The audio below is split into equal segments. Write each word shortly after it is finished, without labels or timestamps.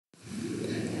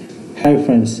Hi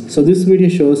friends, so this video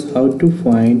shows how to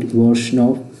find version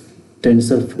of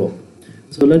TensorFlow.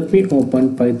 So let me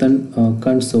open Python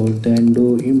console, then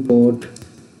do import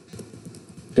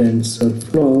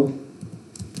TensorFlow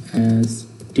as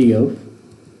TF.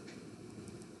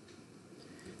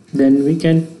 Then we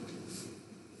can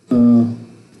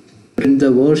print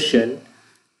the version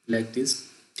like this,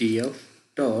 TF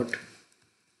dot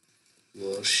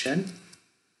version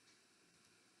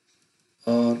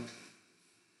or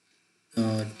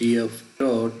TF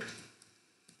dot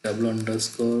double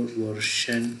underscore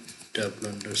version double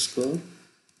underscore,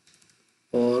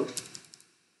 or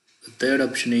the third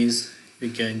option is we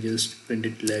can just print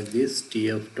it like this,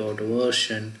 TF dot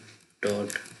version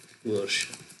dot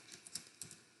version.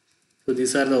 So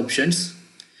these are the options.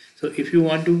 So if you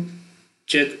want to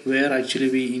check where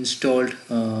actually we installed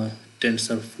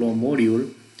TensorFlow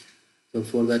module, so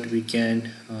for that we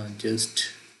can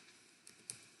just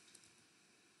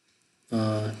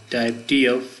type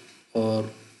TF or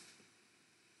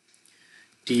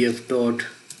TF dot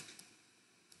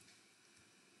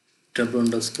double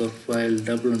underscore file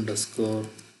double underscore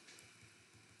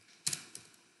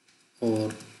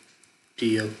or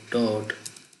TF dot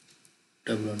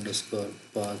double underscore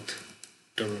path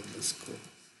double underscore.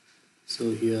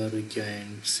 So here we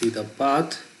can see the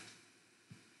path.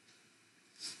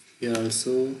 Here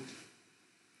also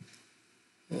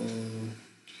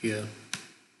here.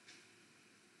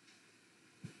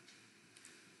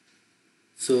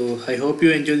 So I hope you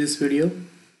enjoy this video.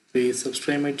 Please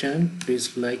subscribe my channel.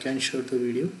 Please like and share the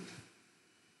video.